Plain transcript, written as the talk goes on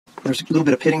there's a little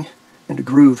bit of pitting and a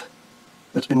groove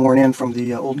that's been worn in from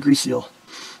the old grease seal,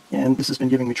 and this has been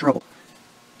giving me trouble.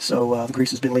 So the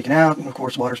grease has been leaking out, and of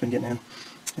course water's been getting in.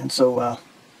 And so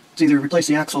it's either replace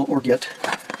the axle or get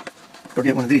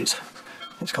one of these.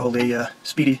 It's called a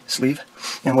speedy sleeve,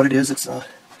 and what it is, it's a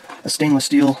stainless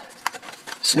steel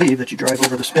sleeve that you drive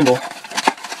over the spindle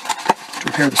to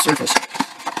repair the surface.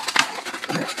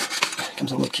 There.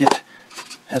 Comes in a little kit,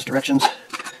 has directions,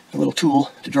 a little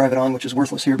tool to drive it on, which is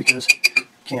worthless here because it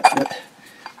can't fit.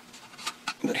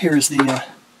 But here's the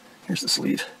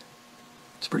sleeve.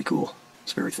 It's pretty cool.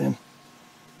 It's very thin.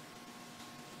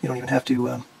 You don't even have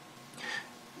to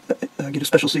get a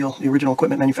special seal. The original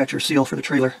equipment manufacturer seal for the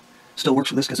trailer still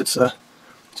works with this because it's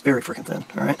very freaking thin.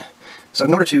 All right. So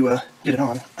in order to get it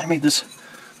on, I made this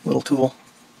little tool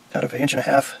out of an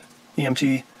 1.5 inch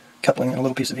EMT coupling and a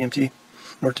little piece of EMT in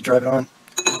order to drive it on.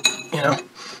 You know,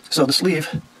 so the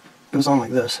sleeve goes on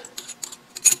like this.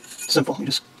 Simple. You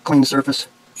just clean the surface,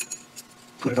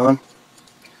 put it on,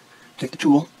 take the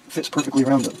tool, fits perfectly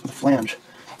around the flange,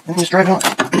 and then just drive it on.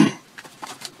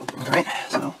 Alright,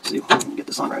 so let's see if we can get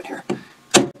this on right here.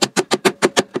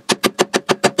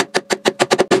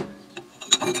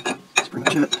 That's pretty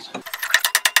much it.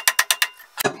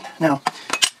 Now,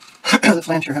 the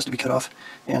flange here has to be cut off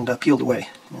and peeled away,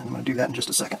 and I'm going to do that in just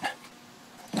a second.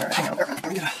 Alright, hang on there. Let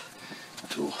me get a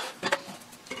tool.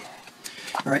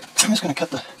 Alright, I'm just going to cut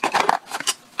the...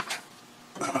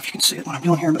 I don't know if you can see it what I'm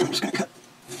doing here, but I'm just going to cut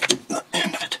the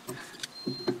end of it.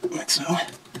 Like so.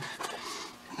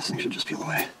 And this thing should just peel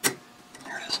away.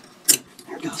 There it is.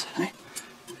 There it goes. Hey?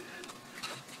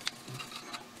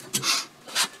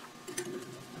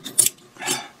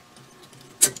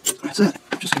 That's it.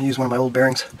 I'm just going to use one of my old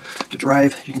bearings to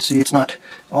drive. You can see it's not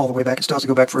all the way back. It still has to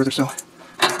go back further, so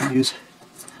I'm going to use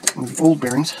one of the old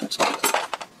bearings. That's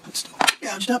still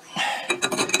gouged up.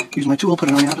 Use my tool, put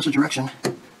it on the opposite direction,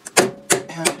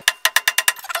 and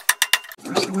the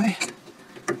rest of the way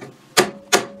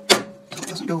so it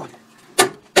doesn't go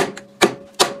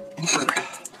any further.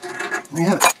 There you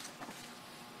have it.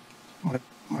 I'm going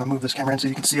to move this camera in so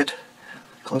you can see it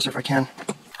closer if I can.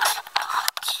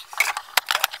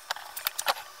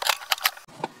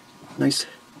 Nice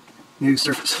new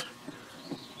surface.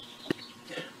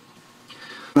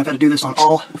 I've had to do this on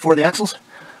all 4 of the axles.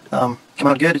 Come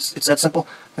out good. It's that simple.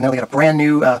 And now we got a brand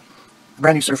new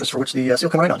surface for which the seal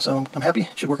can ride on. So I'm happy.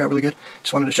 It should work out really good.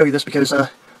 Just wanted to show you this because I'm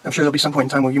sure there'll be some point in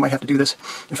time where you might have to do this.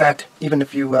 In fact, even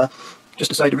if you just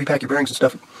decide to repack your bearings and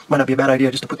stuff, it might not be a bad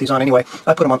idea just to put these on anyway.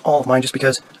 I put them on all of mine just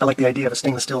because I like the idea of a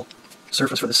stainless steel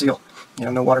surface for the seal. You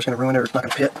know, no water's going to ruin it or it's not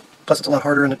going to pit. Plus, it's a lot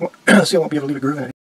harder and the seal won't be able to leave a groove in it.